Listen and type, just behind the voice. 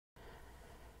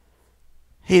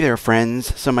Hey there,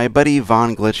 friends. So my buddy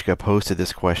Von Glitchka posted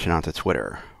this question onto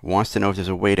Twitter. Wants to know if there's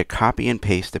a way to copy and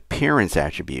paste appearance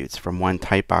attributes from one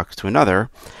type box to another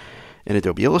in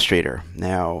Adobe Illustrator.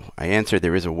 Now, I answered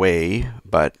there is a way,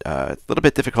 but it's a little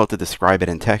bit difficult to describe it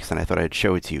in text, and I thought I'd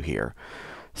show it to you here.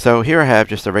 So here I have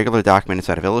just a regular document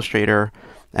inside of Illustrator,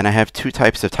 and I have two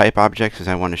types of type objects, because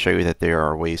I want to show you that there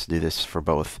are ways to do this for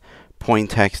both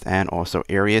point text and also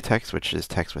area text, which is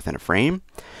text within a frame.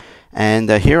 And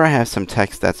here I have some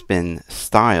text that's been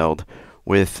styled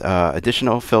with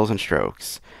additional fills and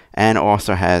strokes, and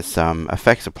also has some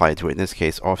effects applied to it, in this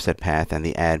case offset path and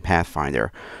the add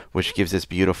pathfinder, which gives this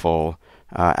beautiful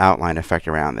outline effect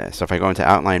around this. So if I go into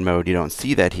outline mode, you don't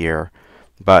see that here,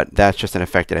 but that's just an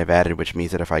effect that I've added, which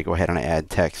means that if I go ahead and I add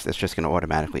text, it's just going to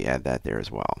automatically add that there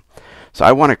as well. So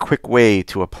I want a quick way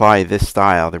to apply this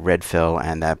style, the red fill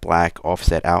and that black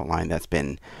offset outline that's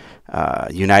been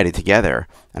united together,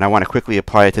 and I want to quickly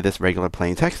apply it to this regular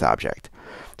plain text object.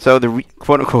 So the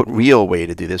quote-unquote real way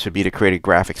to do this would be to create a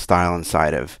graphic style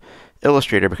inside of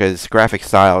Illustrator, because graphic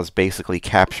styles basically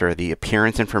capture the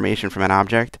appearance information from an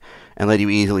object and let you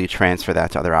easily transfer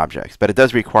that to other objects. But it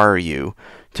does require you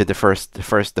to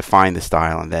first define the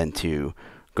style and then to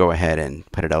go ahead and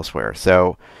put it elsewhere.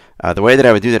 So the way that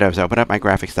I would do that is open up my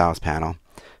graphic styles panel,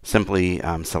 simply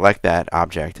select that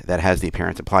object that has the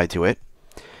appearance applied to it,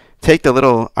 take the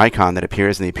little icon that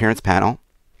appears in the appearance panel,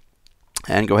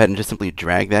 and go ahead and just simply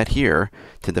drag that here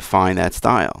to define that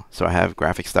style. So I have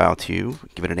graphic style 2,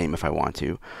 give it a name if I want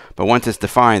to, but once it's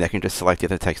defined I can just select the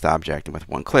other text object and with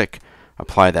one click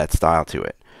apply that style to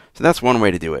it. So that's one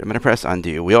way to do it. I'm going to press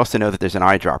undo. We also know that there's an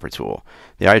eyedropper tool.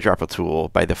 The eyedropper tool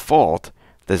by default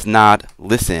does not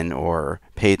listen or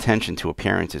pay attention to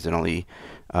appearances. It only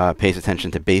pays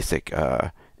attention to basic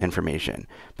information.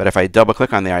 But if I double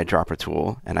click on the eyedropper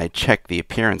tool and I check the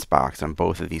appearance box on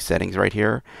both of these settings right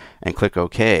here and click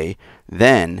OK,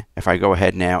 then if I go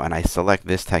ahead now and I select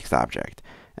this text object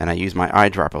and I use my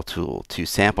eyedropper tool to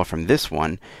sample from this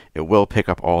one, it will pick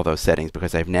up all those settings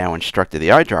because I've now instructed the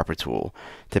eyedropper tool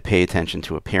to pay attention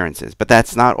to appearances. But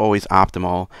that's not always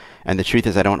optimal, and the truth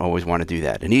is I don't always want to do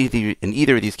that. In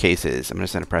either of these cases, I'm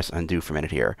just going to press undo for a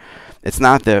minute here, it's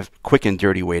not the quick and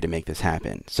dirty way to make this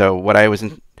happen. So what I was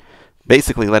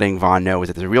basically letting Von know is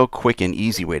that there's a real quick and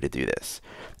easy way to do this.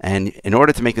 And in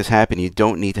order to make this happen, you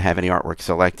don't need to have any artwork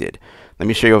selected. Let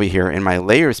me show you over here in my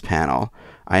layers panel.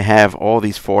 I have all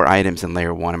these 4 items in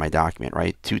layer 1 of my document,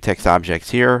 right? 2 text objects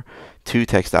here, 2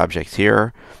 text objects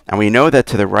here. And we know that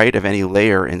to the right of any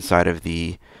layer inside of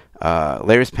the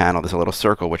layers panel, there's a little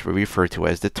circle which we refer to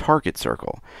as the target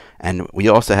circle. And we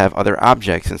also have other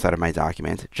objects inside of my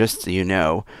document. Just so you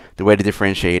know, the way to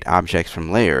differentiate objects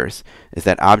from layers is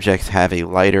that objects have a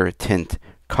lighter tint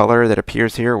color that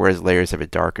appears here, whereas layers have a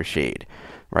darker shade.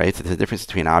 Right? So there's a difference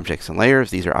between objects and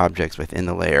layers. These are objects within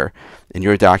the layer. In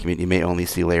your document, you may only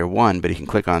see layer 1, but you can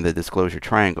click on the disclosure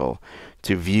triangle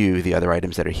to view the other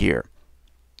items that are here.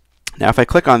 Now, if I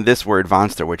click on this word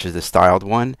Vonster, which is the styled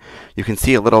one, you can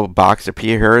see a little box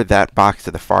appear here. That box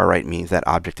to the far right means that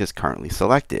object is currently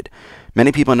selected.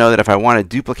 Many people know that if I want to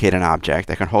duplicate an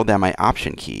object, I can hold down my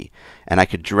Option key, and I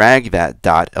could drag that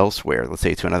dot elsewhere, let's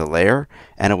say to another layer,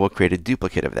 and it will create a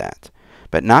duplicate of that.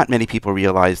 But not many people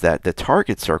realize that the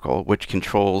target circle, which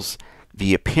controls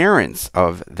the appearance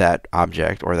of that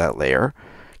object or that layer,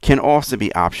 can also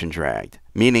be option dragged,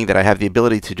 meaning that I have the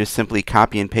ability to just simply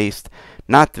copy and paste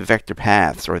not the vector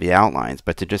paths or the outlines,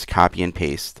 but to just copy and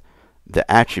paste the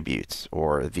attributes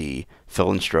or the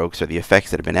fill and strokes or the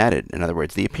effects that have been added. In other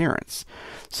words, the appearance.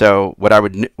 So what I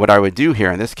would do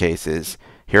here in this case is,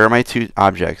 here are my 2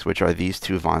 objects, which are these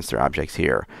 2 Vonster objects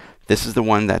here. This is the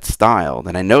one that's styled,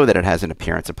 and I know that it has an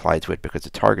appearance applied to it because the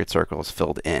target circle is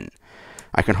filled in.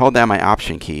 I can hold down my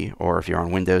Option key, or if you're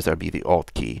on Windows, that would be the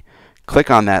Alt key. Click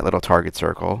on that little target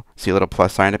circle. See a little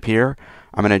plus sign appear?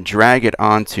 I'm going to drag it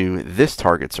onto this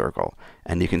target circle,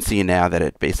 and you can see now that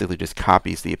it basically just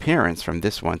copies the appearance from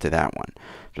this one to that one.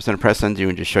 Just going to press undo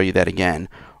and just show you that again.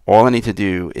 All I need to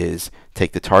do is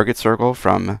take the target circle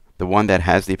from the one that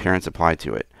has the appearance applied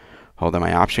to it, hold down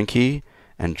my Option key,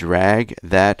 and drag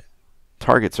that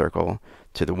target circle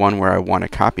to the one where I want to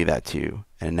copy that to,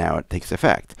 and now it takes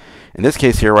effect. In this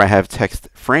case here where I have text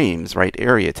frames, right,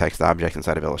 area text objects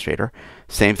inside of Illustrator,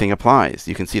 same thing applies.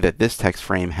 You can see that this text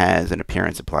frame has an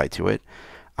appearance applied to it.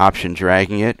 Option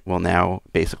dragging it will now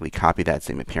basically copy that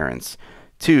same appearance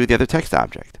to the other text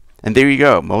object. And there you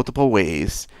go, multiple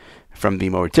ways from the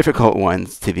more difficult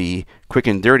ones to the quick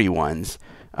and dirty ones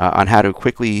on how to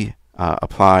quickly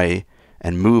apply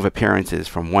and move appearances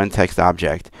from one text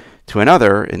object to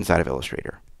another inside of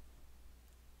Illustrator.